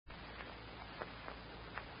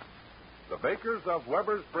bakers of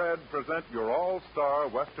Weber's Bread present your all-star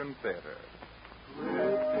Western Theater.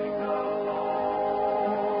 Drifting along,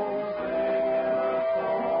 singing a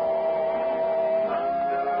song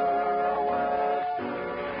under a western.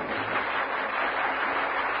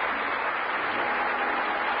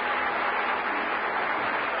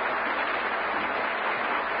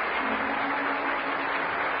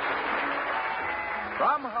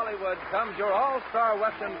 From Hollywood comes your all-star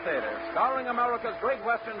Western Theater, starring America's great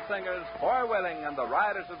Western singers, Foy Willing and the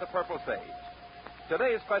Riders of the Purple Sage.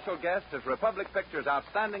 Today's special guest is Republic Pictures'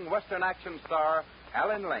 outstanding Western action star,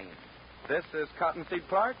 Alan Lane. This is Cottonseed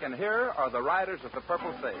Clark, and here are the Riders of the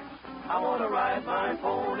Purple Sage. I want to ride my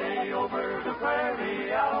pony over the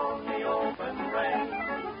prairie out on the open range,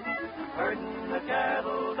 herding the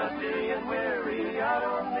cattle dusty and weary out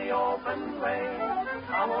on the open range.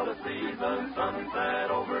 I want to see the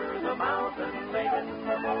sunset over the mountain, leaving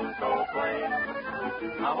the moon so plain.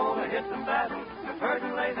 I want to hit the saddle, herd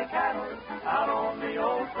and lay the cattle out on the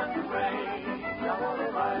open range. I want to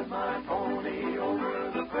ride my pony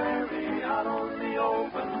over the prairie out on the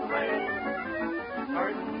open range,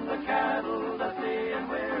 herding the cattle dusty and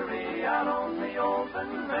weary out on the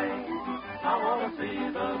open range. I want to see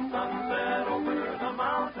the sunset over the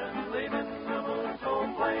mountain, leaving the moon so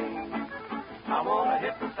plain. I want to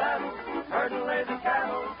hit the saddle, herd and lay the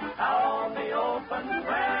cattle out on the open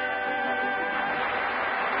range.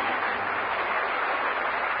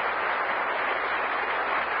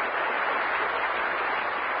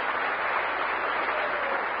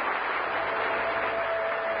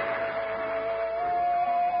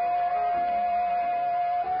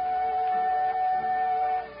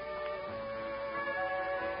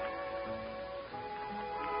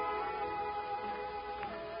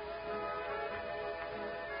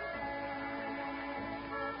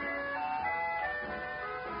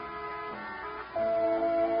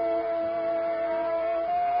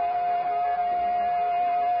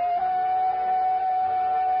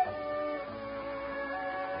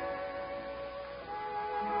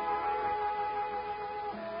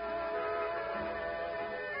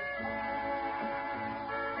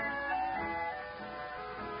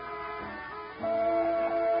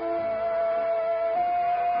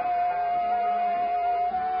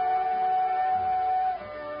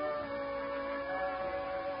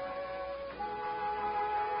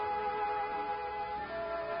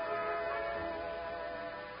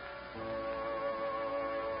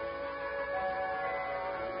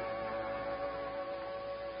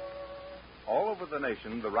 All over the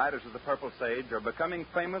nation, the Riders of the Purple Sage are becoming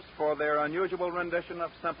famous for their unusual rendition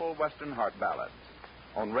of simple Western heart ballads.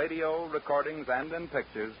 On radio, recordings, and in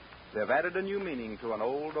pictures, they've added a new meaning to an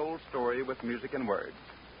old story with music and words.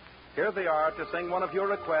 Here they are to sing one of your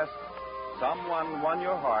requests, Someone Won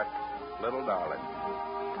Your Heart, Little Darling.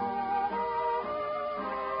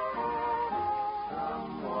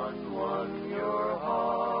 Someone won your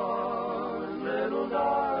heart, little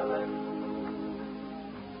darling.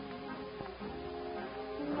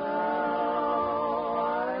 Now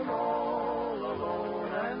I'm all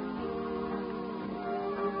alone and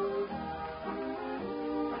blue.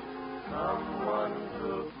 Someone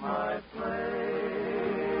took my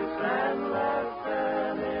place and left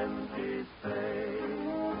an empty space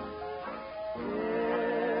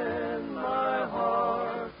in my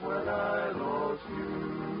heart when I lost you.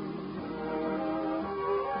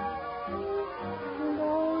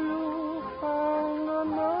 Though you found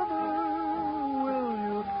another,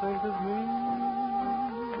 think of me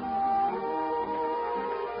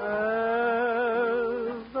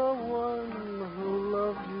as the one who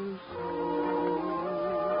loved you so.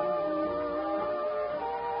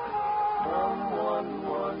 Someone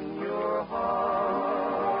won your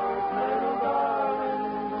heart, little darling.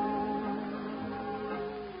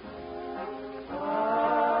 I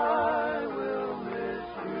will miss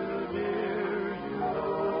you, dear, you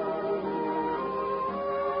know.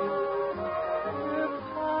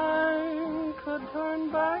 Could turn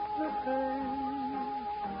back the page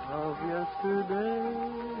of yesterday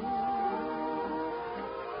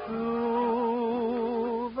to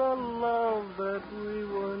the love that we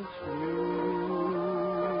once knew.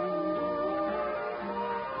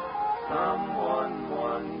 Someone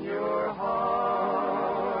won your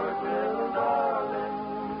heart, little darling.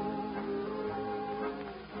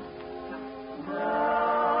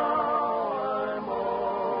 Now I'm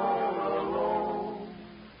all alone.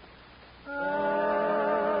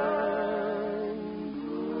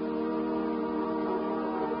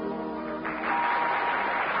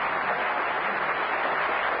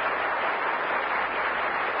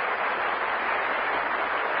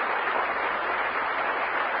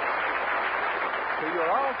 To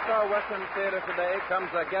your All-Star Western Theater today comes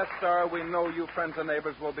a guest star we know you friends and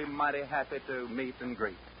neighbors will be mighty happy to meet and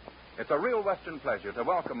greet. It's a real Western pleasure to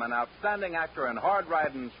welcome an outstanding actor and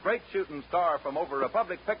hard-riding, straight-shooting star from over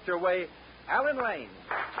Republic Picture Way, Alan Lane.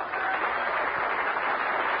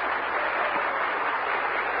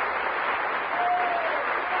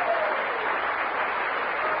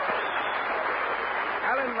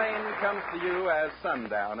 Alan Lane comes to you as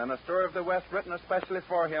Sundown in a story of the West written especially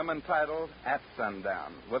for him entitled At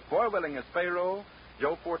Sundown, with Boy Willing as Pharaoh,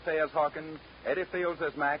 Joe Forte as Hawkins, Eddie Fields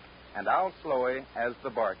as Mac, and Al Sloey as the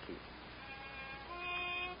barkeep.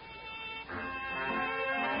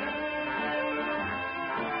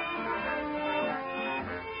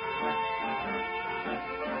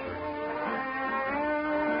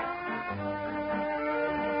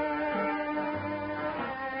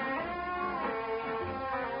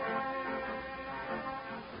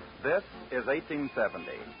 This is 1870.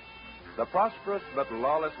 The prosperous but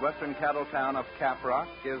lawless western cattle town of Caprock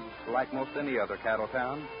is like most any other cattle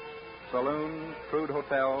town. Saloons, crude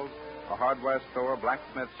hotels, a hardware store,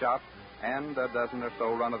 blacksmith shop, and a dozen or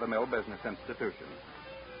so run-of-the-mill business institutions.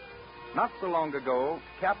 Not so long ago,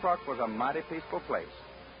 Caprock was a mighty peaceful place,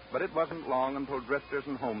 but it wasn't long until drifters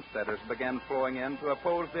and homesteaders began flowing in to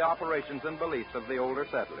oppose the operations and beliefs of the older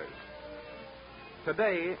settlers.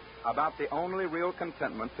 Today, about the only real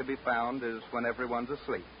contentment to be found is when everyone's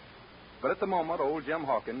asleep. But at the moment, old Jim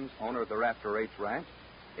Hawkins, owner of the Rafter H Ranch,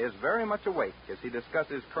 is very much awake as he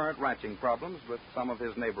discusses current ranching problems with some of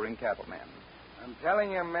his neighboring cattlemen. I'm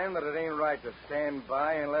telling you, men, that it ain't right to stand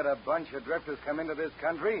by and let a bunch of drifters come into this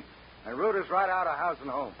country and root us right out of house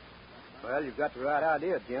and home. Well, you've got the right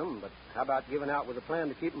idea, Jim, but how about giving out with a plan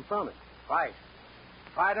to keep them from it? Fight.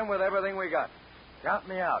 Fight them with everything we got. Count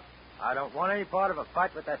me out. I don't want any part of a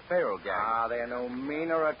fight with that Pharaoh gang. Ah, they're no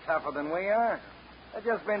meaner or tougher than we are. They've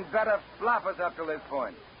just been better bluffers up to this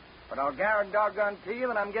point. But I'll guarantee you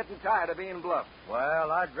that I'm getting tired of being bluffed.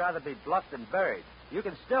 Well, I'd rather be bluffed than buried. You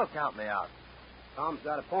can still count me out. Tom's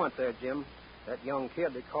got a point there, Jim. That young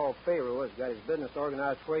kid they call Pharaoh has got his business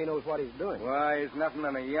organized where he knows what he's doing. Why, he's nothing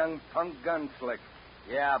but a young punk gunslick.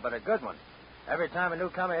 Yeah, but a good one. Every time a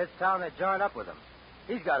newcomer hits town, they join up with him.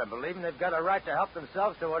 He's got to believe they've got a right to help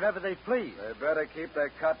themselves to whatever they please. They better keep their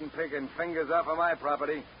cotton-picking fingers off of my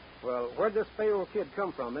property. Well, where'd this Pharaoh kid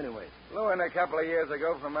come from, anyway? Flew in a couple of years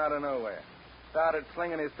ago from out of nowhere. Started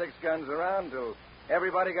slinging his 6 guns around till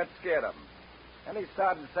everybody got scared of him. And he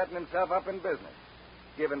started setting himself up in business,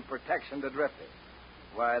 giving protection to drifters.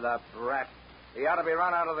 Why, the brat. He ought to be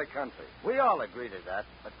run out of the country. We all agree to that,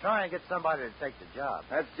 but try and get somebody to take the job.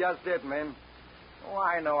 That's just it, men. Oh,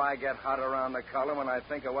 I know I get hot around the collar when I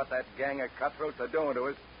think of what that gang of cutthroats are doing to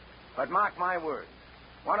us. But mark my words.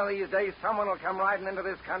 One of these days, someone will come riding into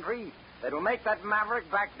this country that'll make that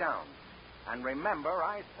maverick back down. And remember,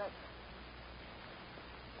 I said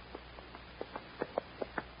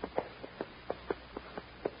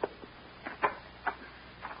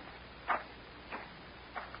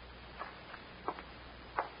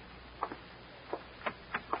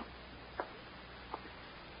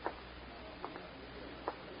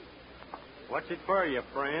What's it for you,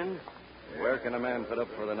 friend? Where can a man put up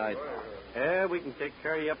for the night? Yeah, we can take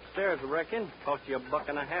care of you upstairs, I reckon. Cost you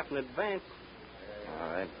 $1.50 in advance.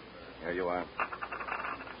 All right. Here you are.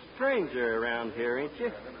 Stranger around here, ain't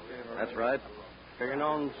you? That's right. Figuring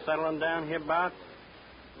on settling down hereabouts?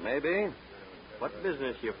 Maybe. What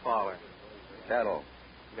business you follow? Cattle.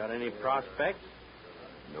 Got any prospects?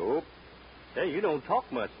 Nope. Hey, you don't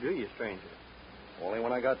talk much, do you, stranger? Only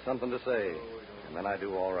when I got something to say. And then I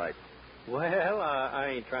do all right. Well, I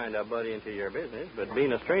ain't trying to butt into your business, but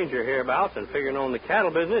being a stranger hereabouts and figuring on the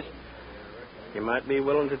cattle business, you might be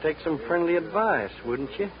willing to take some friendly advice,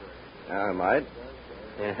 wouldn't you? I might.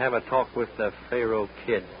 And have a talk with the Pharaoh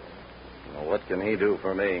kid. Well, what can he do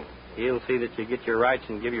for me? He'll see that you get your rights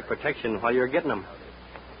and give you protection while you're getting them.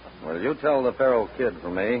 Well, you tell the Pharaoh kid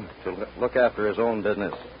for me to look after his own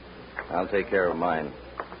business. I'll take care of mine.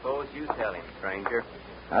 Suppose you tell him, stranger.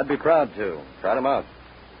 I'd be proud to. Trot him out.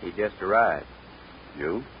 He just arrived.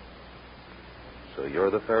 You? So you're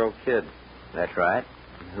the Pharaoh kid? That's right.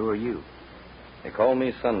 Who are you? They call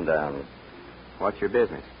me Sundown. What's your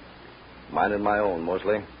business? Minding my own,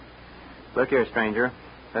 mostly. Look here, stranger.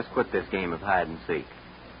 Let's quit this game of hide and seek.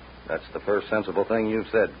 That's the first sensible thing you've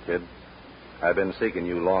said, kid. I've been seeking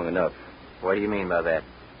you long enough. What do you mean by that?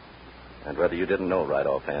 I'd rather you didn't know right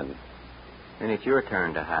offhand. Then it's your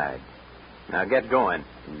turn to hide. Now get going.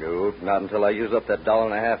 Nope, not until I use up that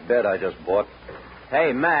 $1.50 bed I just bought.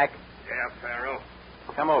 Hey, Mac. Yeah, Pharaoh.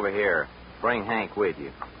 Come over here. Bring Hank with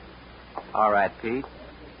you. All right, Pete.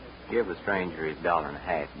 Give the stranger his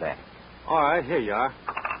 $1.50 back. All right, here you are.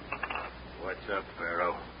 What's up,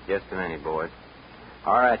 Pharaoh? Just a minute, boys.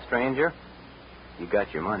 All right, stranger. You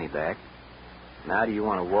got your money back. Now, do you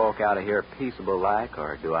want to walk out of here peaceable like,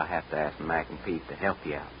 or do I have to ask Mac and Pete to help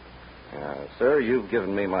you out? Sir, you've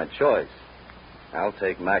given me my choice. I'll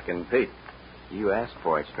take Mac and Pete. You asked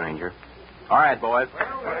for it, stranger. All right, boys.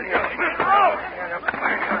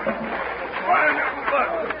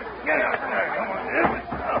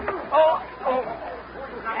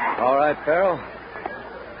 All right, Farrell.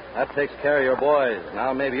 That takes care of your boys.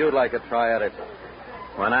 Now maybe you'd like a try at it.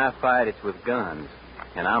 When I fight, it's with guns,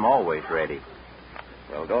 and I'm always ready.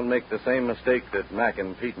 Well, don't make the same mistake that Mac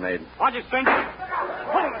and Pete made. Watch it, stranger.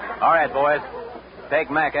 All right, boys.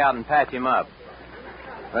 Take Mac out and patch him up.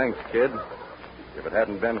 Thanks, kid. If it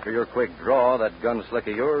hadn't been for your quick draw, that gunslick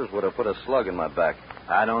of yours would have put a slug in my back.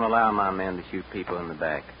 I don't allow my men to shoot people in the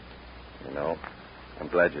back. You know, I'm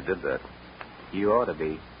glad you did that. You ought to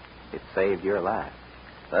be. It saved your life.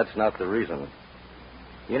 That's not the reason.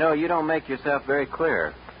 You know, you don't make yourself very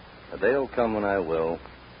clear. A day'll come when I will.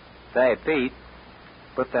 Say, Pete,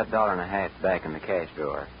 put that $1.50 back in the cash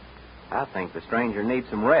drawer. I think the stranger needs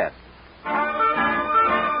some rest.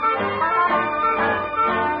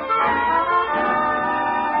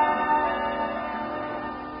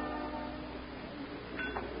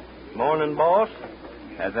 Morning, boss.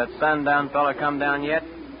 Has that sundown fella come down yet?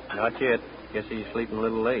 Not yet. Guess he's sleeping a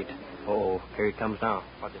little late. Oh, here he comes now.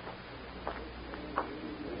 Watch it.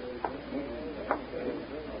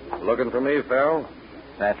 Looking for me, Farrell?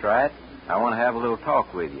 That's right. I want to have a little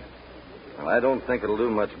talk with you. Well, I don't think it'll do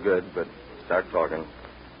much good, but start talking.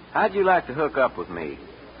 How'd you like to hook up with me?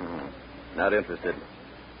 Not interested.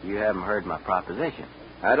 You haven't heard my proposition.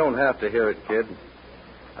 I don't have to hear it, kid.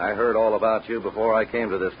 I heard all about you before I came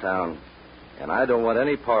to this town, and I don't want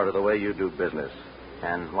any part of the way you do business.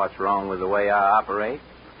 And what's wrong with the way I operate?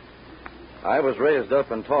 I was raised up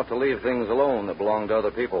and taught to leave things alone that belonged to other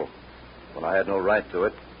people when I had no right to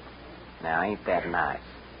it. Now, ain't that nice?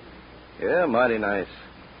 Yeah, mighty nice.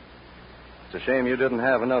 It's a shame you didn't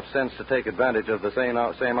have enough sense to take advantage of the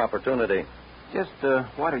same opportunity. Just,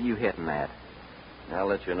 what are you hitting at? I'll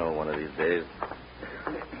let you know one of these days.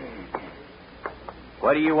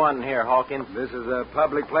 What do you want in here, Hawkins? This is a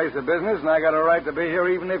public place of business, and I got a right to be here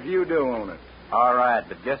even if you do own it. All right,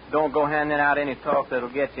 but just don't go handing out any talk that'll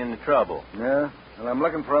get you into trouble. Yeah? Well, I'm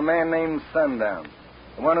looking for a man named Sundown.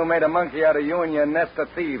 The one who made a monkey out of you and your nest of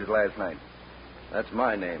thieves last night. That's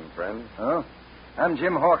my name, friend. Huh? I'm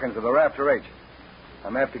Jim Hawkins of the Rafter H.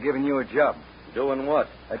 I'm after giving you a job. Doing what?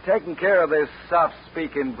 Taking care of this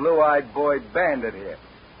soft-speaking, blue-eyed boy bandit here.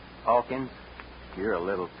 Hawkins, you're a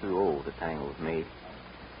little too old to tangle with me.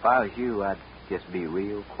 If I was you, I'd just be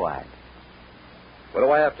real quiet. What do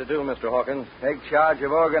I have to do, Mr. Hawkins? Take charge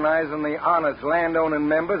of organizing the honest landowning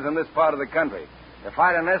members in this part of the country to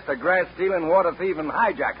fight a nest of grass-stealing, water-thieving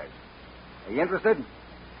hijackers. Are you interested?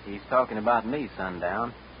 He's talking about me,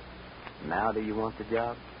 Sundown. Now do you want the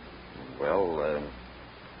job? Well,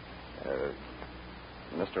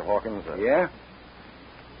 Mr. Hawkins. Yeah?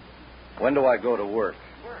 When do I go to work?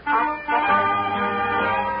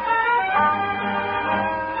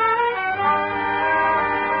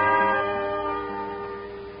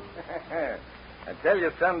 I tell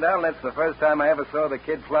you, Sundown, that's the first time I ever saw the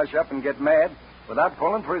kid flush up and get mad without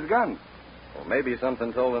pulling for his gun. Well, maybe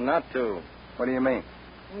something told him not to. What do you mean?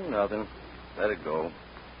 Nothing. Let it go.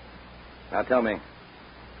 Now tell me,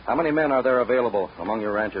 how many men are there available among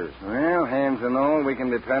your ranchers? Well, hands and all, we can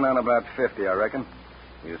depend on about 50, I reckon.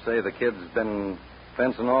 You say the kid's been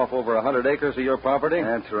fencing off over 100 acres of your property?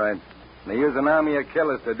 That's right. They use an army of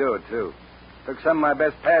killers to do it, too. Took some of my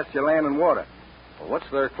best pasture land and water. Well, what's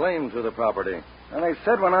their claim to the property? And they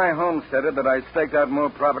said when I homesteaded that I staked out more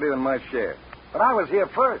property than my share. But I was here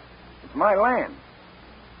first. It's my land.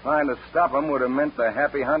 Trying to stop them would have meant the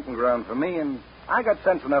happy hunting ground for me, and I got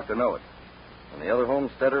sense enough to know it. And the other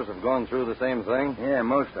homesteaders have gone through the same thing? Yeah,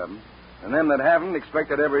 most of them. And them that haven't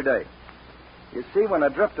expect it every day. You see, when a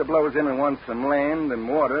drifter blows in and wants some land and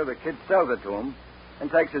water, the kid sells it to him and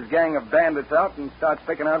takes his gang of bandits out and starts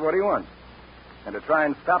picking out what he wants. And to try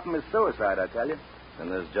and stop him is suicide, I tell you. And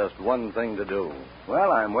there's just one thing to do.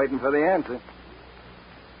 Well, I'm waiting for the answer.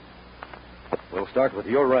 We'll start with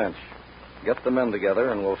your ranch. Get the men together,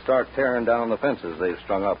 and we'll start tearing down the fences they've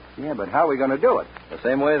strung up. Yeah, but how are we going to do it? The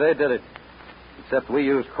same way they did it. Except we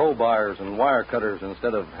use crowbars and wire cutters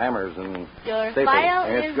instead of hammers and Your staples. file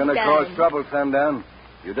is It's going to done. cause trouble, Sundown.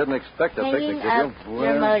 You didn't expect a Hanging picnic, did up you?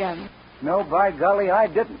 your modem. No, by golly, I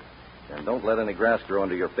didn't. And don't let any grass grow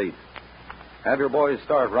under your feet. Have your boys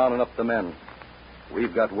start rounding up the men.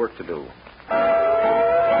 We've got work to do.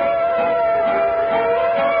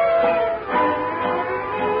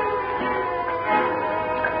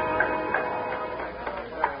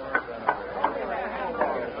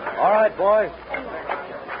 boys.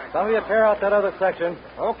 Some of you tear out that other section.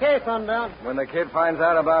 Okay, Sundown. When the kid finds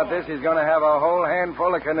out about this, he's going to have a whole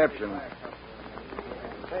handful of conniptions.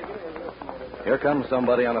 Here comes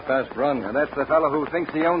somebody on a fast run. And that's the fellow who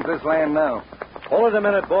thinks he owns this land now. Hold it a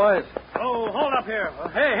minute, boys. Oh, hold up here.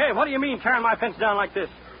 Hey, what do you mean tearing my fence down like this?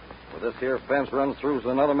 Well, this here fence runs through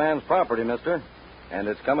another man's property, mister. And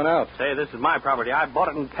it's coming out. Say, this is my property. I bought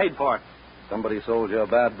it and paid for it. Somebody sold you a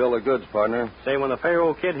bad bill of goods, partner. Say, when the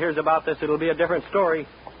Pharaoh kid hears about this, it'll be a different story.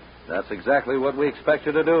 That's exactly what we expect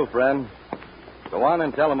you to do, friend. Go on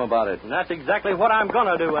and tell him about it. And that's exactly what I'm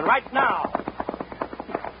going to do, and right now.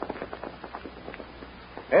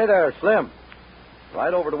 Hey there, Slim.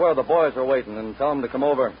 Ride over to where the boys are waiting and tell them to come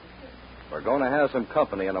over. We're going to have some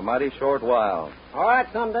company in a mighty short while. All right,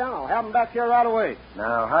 Sundown. I'll have them back here right away.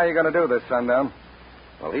 Now, how are you going to do this, Sundown?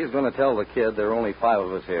 Well, he's going to tell the kid there are only 5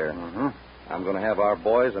 of us here. Mm-hmm. I'm going to have our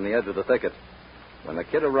boys on the edge of the thicket. When the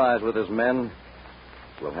kid arrives with his men,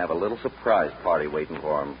 we'll have a little surprise party waiting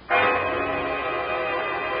for him.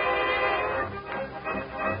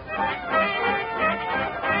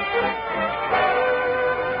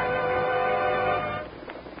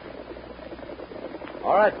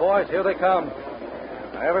 All right, boys, here they come.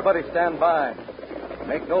 Now, everybody stand by.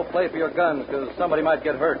 Make no play for your guns, because somebody might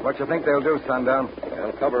get hurt. What you think they'll do, Sundown?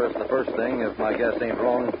 They'll cover us the first thing, if my guess ain't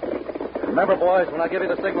wrong. Remember, boys, when I give you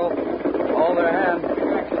the signal, hold their hand.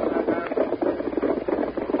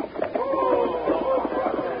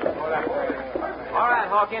 All right,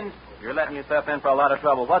 Hawkins. You're letting yourself in for a lot of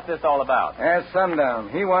trouble. What's this all about? Ask Sundown.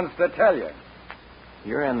 He wants to tell you.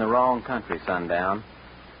 You're in the wrong country, Sundown.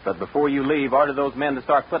 But before you leave, order those men to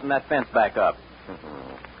start putting that fence back up.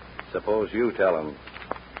 Suppose you tell him.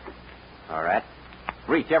 All right.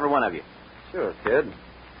 Reach, every one of you. Sure, kid.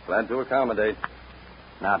 Glad to accommodate.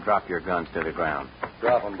 Now drop your guns to the ground.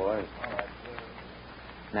 Drop 'em, boys.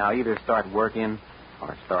 Now either start working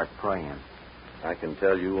or start praying. I can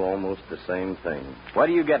tell you almost the same thing. What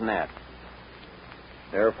are you getting at?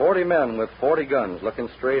 There are 40 men with 40 guns looking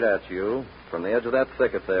straight at you from the edge of that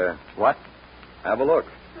thicket there. What? Have a look.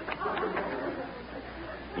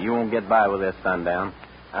 You won't get by with this, Sundown.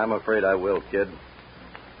 I'm afraid I will, kid.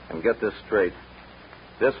 And get this straight.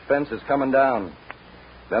 This fence is coming down.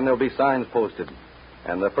 Then there'll be signs posted.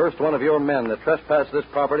 And the first one of your men that trespass this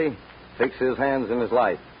property takes his hands in his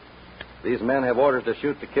life. These men have orders to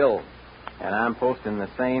shoot to kill. And I'm posting the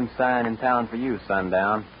same sign in town for you,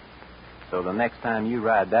 Sundown. So the next time you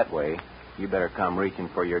ride that way, you better come reaching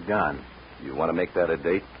for your gun. You want to make that a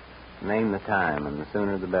date? Name the time, and the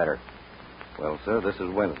sooner the better. Well, sir, this is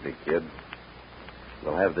Wednesday, kid.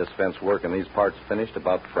 We'll have this fence work and these parts finished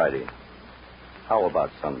about Friday. How about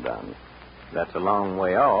sundown? That's a long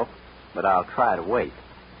way off, but I'll try to wait.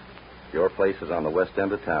 Your place is on the west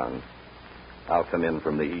end of town. I'll come in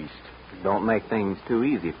from the east. Don't make things too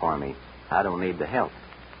easy for me. I don't need the help.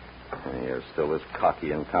 You're still as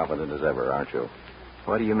cocky and confident as ever, aren't you?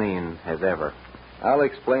 What do you mean, as ever? I'll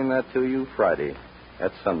explain that to you Friday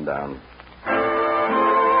at sundown.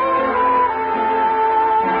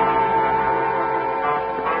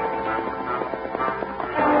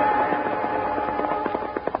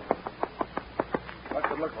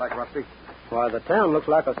 What's it look like, Rusty? Why, the town looks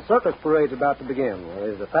like a circus parade's about to begin. Well,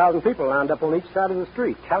 there's 1,000 people lined up on each side of the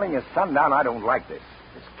street. Telling you, Sundown, I don't like this.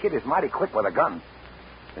 This kid is mighty quick with a gun.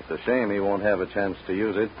 It's a shame he won't have a chance to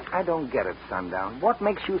use it. I don't get it, Sundown. What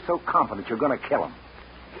makes you so confident you're going to kill him?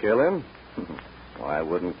 Kill him? Why, I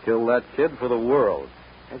wouldn't kill that kid for the world.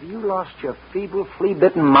 Have you lost your feeble,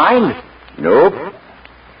 flea-bitten mind? Nope.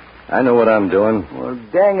 I know what I'm doing. Well,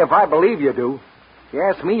 dang if I believe you do. If you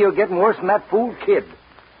ask me, you're getting worse than that fool kid.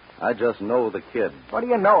 I just know the kid. What do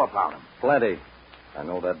you know about him? Plenty. I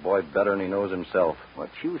know that boy better than he knows himself. What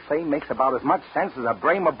you say makes about as much sense as a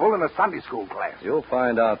Brahma bull in a Sunday school class. You'll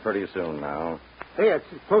find out pretty soon now. Hey, it's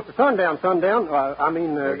close to sundown.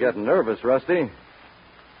 You're getting nervous, Rusty.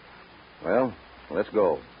 Well, let's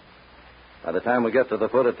go. By the time we get to the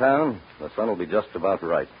foot of town, the sun will be just about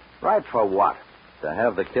right. Right for what? To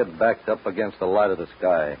have the kid backed up against the light of the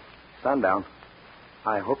sky. Sundown,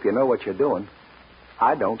 I hope you know what you're doing.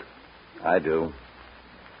 I don't. I do.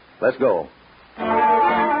 Let's go.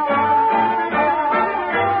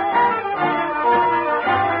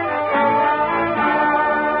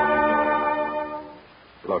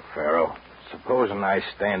 Look, Pharaoh, supposing I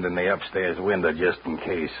stand in the upstairs window just in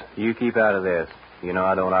case. You keep out of this. You know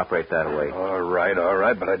I don't operate that way. All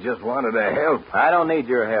right, but I just wanted to help. I don't need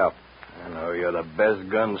your help. I know you're the best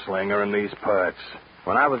gunslinger in these parts.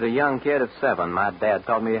 When I was a young kid of 7, my dad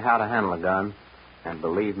taught me how to handle a gun. And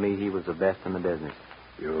believe me, he was the best in the business.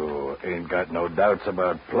 You ain't got no doubts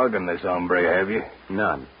about plugging this hombre, have you?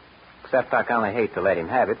 None. except I kind of hate to let him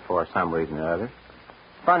have it for some reason or other.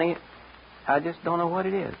 Funny, I just don't know what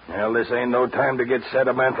it is. Well, this ain't no time to get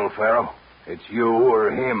sentimental, Pharaoh. It's you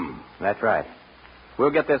or him. That's right. We'll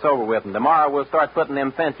get this over with, and tomorrow we'll start putting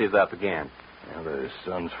them fences up again. Well, the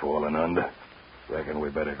sun's falling under. Reckon we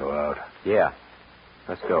better go out. Yeah.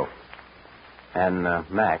 Let's go. And,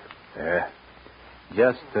 Mac. Yeah?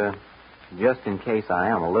 Just in case I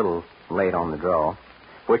am a little late on the draw,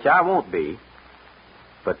 which I won't be,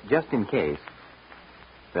 but just in case,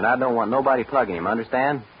 then I don't want nobody plugging him,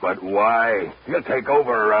 understand? But why? He'll take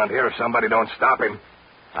over around here if somebody don't stop him.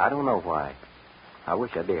 I don't know why. I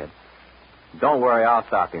wish I did. Don't worry, I'll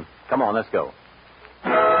stop him. Come on, let's go.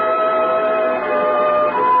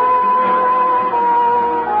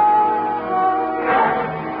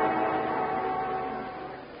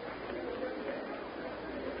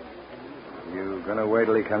 You gonna wait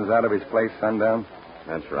till he comes out of his place sundown?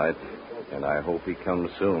 That's right. And I hope he comes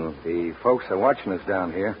soon. The folks are watching us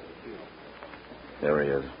down here. There he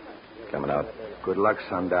is. Coming out. Good luck,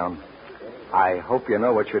 sundown. I hope you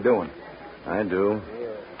know what you're doing. I do.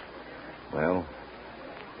 Well,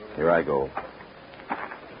 here I go.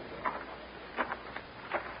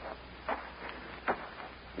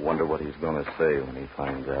 Wonder what he's going to say when he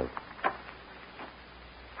finds out.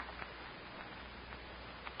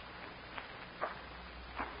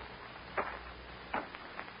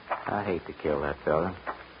 I hate to kill that fella.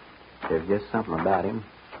 There's just something about him.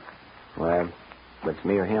 Well, but it's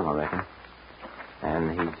me or him, I reckon.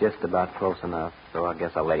 And he's just about close enough, so I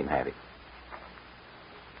guess I'll let him have it.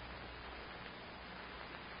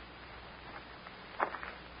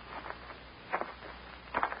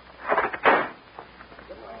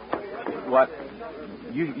 What?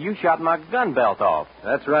 You shot my gun belt off.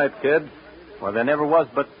 That's right, kid. Well, there never was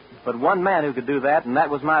but one man who could do that, and that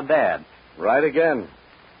was my dad. Right again.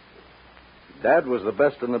 Dad was the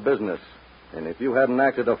best in the business. And if you hadn't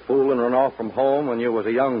acted a fool and run off from home when you was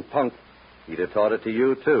a young punk, he'd have taught it to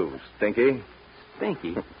you, too, Stinky.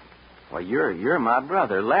 Stinky? Well, you're my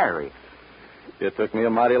brother, Larry. It took me a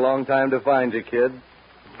mighty long time to find you, kid.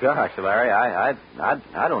 Gosh, Larry, I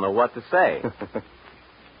don't know what to say.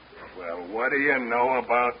 Well, what do you know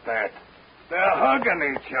about that? They're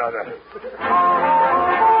hugging each other.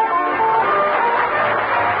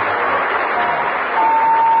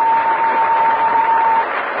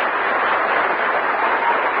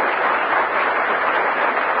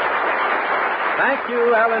 Thank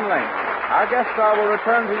you, Alan Lane. Our guest star will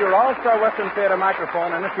return to your All-Star Western Theater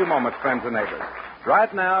microphone in a few moments, friends and neighbors.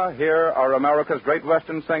 Right now, here are America's great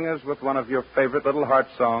Western singers with one of your favorite little heart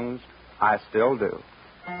songs, I Still Do.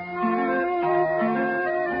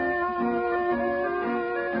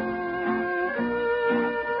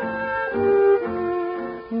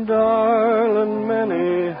 Darling,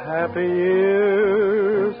 many happy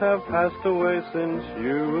years have passed away since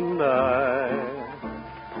you and I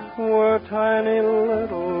were tiny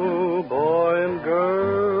little boy and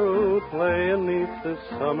girl playing neath the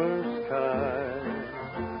summer sky.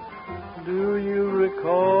 Do you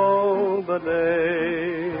recall the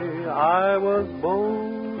day I was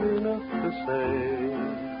bold enough to say,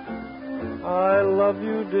 I love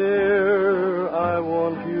you, dear, I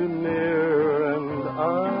want you near, and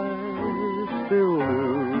I still do.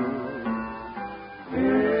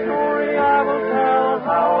 In the story I will tell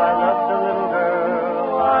how I loved the little girl.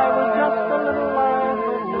 I was just a little lad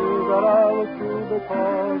who knew that I was true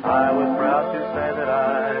because I was proud to say that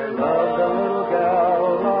I loved a little gal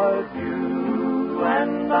like you,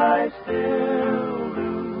 and I still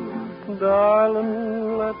do. Darling,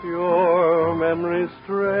 let your memory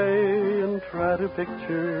stray and try to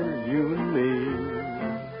picture you and me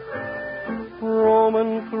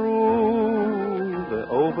roaming through the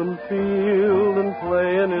open field and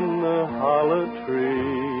playing in the hollow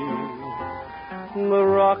tree. The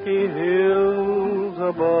rocky hills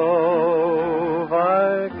above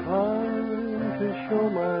I climb to show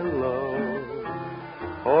my love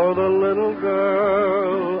for the little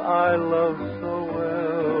girl I love so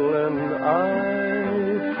well, and I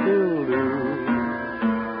still do.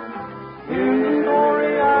 In the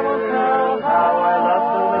story I will tell how I loved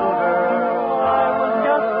the little girl. I was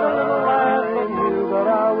just a little lad who knew that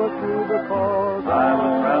I was true because I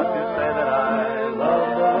was proud to say that I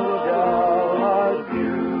loved a little girl like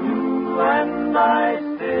you, and I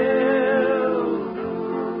still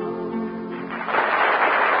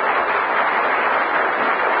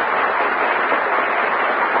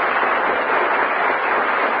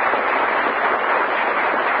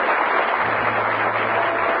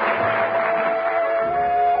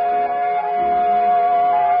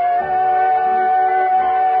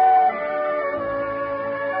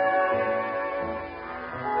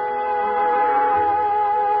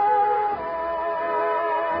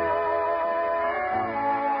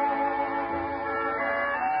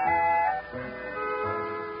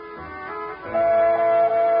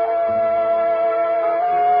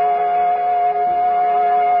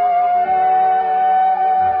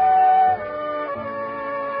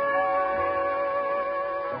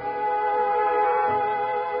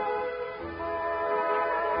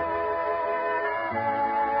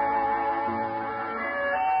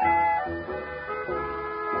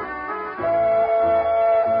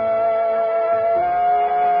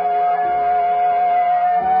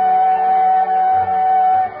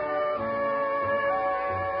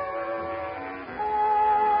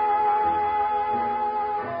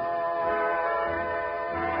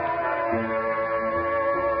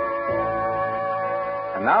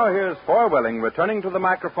now here's Foy Willing returning to the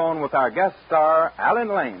microphone with our guest star, Alan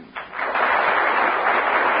Lane.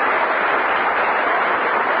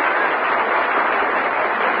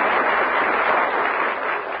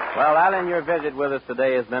 Well, Alan, your visit with us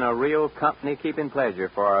today has been a real company-keeping pleasure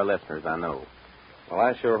for our listeners, I know. Well,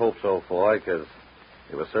 I sure hope so, Foy, because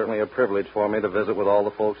it was certainly a privilege for me to visit with all the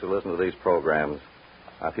folks who listen to these programs.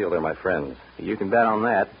 I feel they're my friends. You can bet on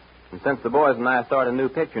that. And since the boys and I start a new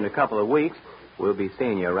picture in a couple of weeks, we'll be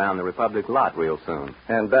seeing you around the Republic lot real soon.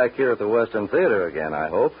 And back here at the Western Theater again, I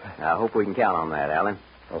hope. I hope we can count on that, Alan.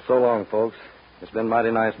 Well, so long, folks. It's been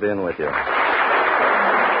mighty nice being with you.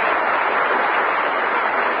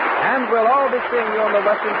 And we'll all be seeing you on the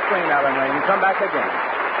Western screen, Alan Lane. Come back again.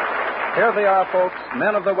 Here they are, folks,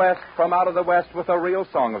 men of the West from out of the West with a real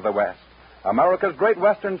song of the West. America's great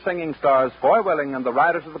Western singing stars, Foy Willing and the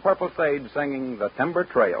Riders of the Purple Sage, singing The Timber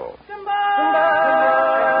Trail.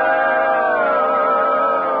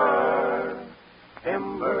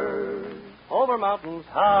 Timber, over mountains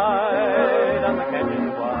high, down the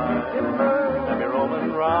canyons wide, let me roam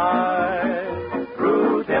and ride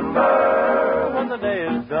through timber when the day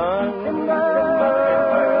is done.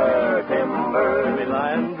 Timber, let me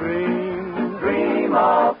lie and dream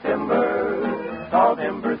of timber, tall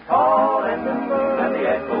timbers calling, and the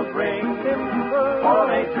echoes ring. All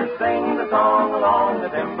nature sing the song along the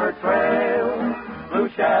timber trail. Blue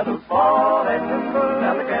shadows falling,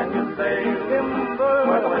 down the canyon sail,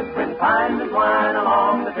 where the whispering pines entwine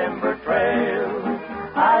along the timber trail.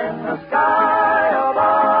 High in the sky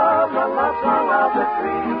above, the love song of the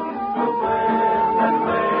trees, the wind and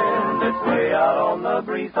wind, it's way out on the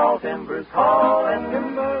breeze. All timbers calling,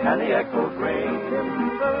 and the echoes ring.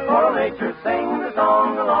 All nature sing the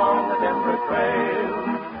song along the timber trail.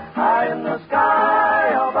 High in the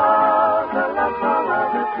sky above, the love song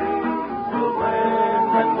of the trees, the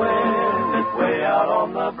wind and wind, it's way out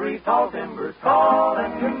on the breeze. Tall timbers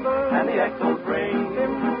calling, and the echoes ring.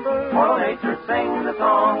 All nature sing the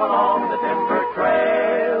song along the timber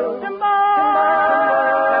trail.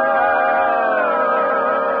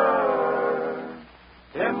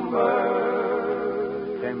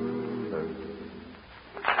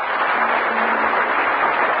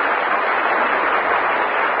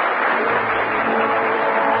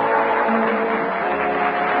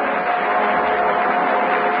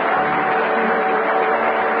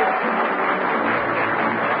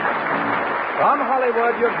 From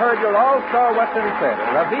Hollywood, you've heard your all-star Western Theater,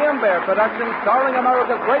 a V.M. Bear production starring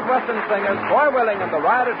America's great Western singers, Foy Willing and the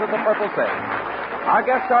Riders of the Purple Sage. Our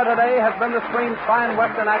guest star today has been the screen's fine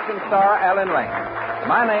Western action star, Alan Lane.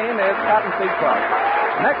 My name is Cottonseed Clark.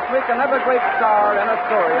 Next week, another great star in a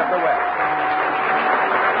story of the West.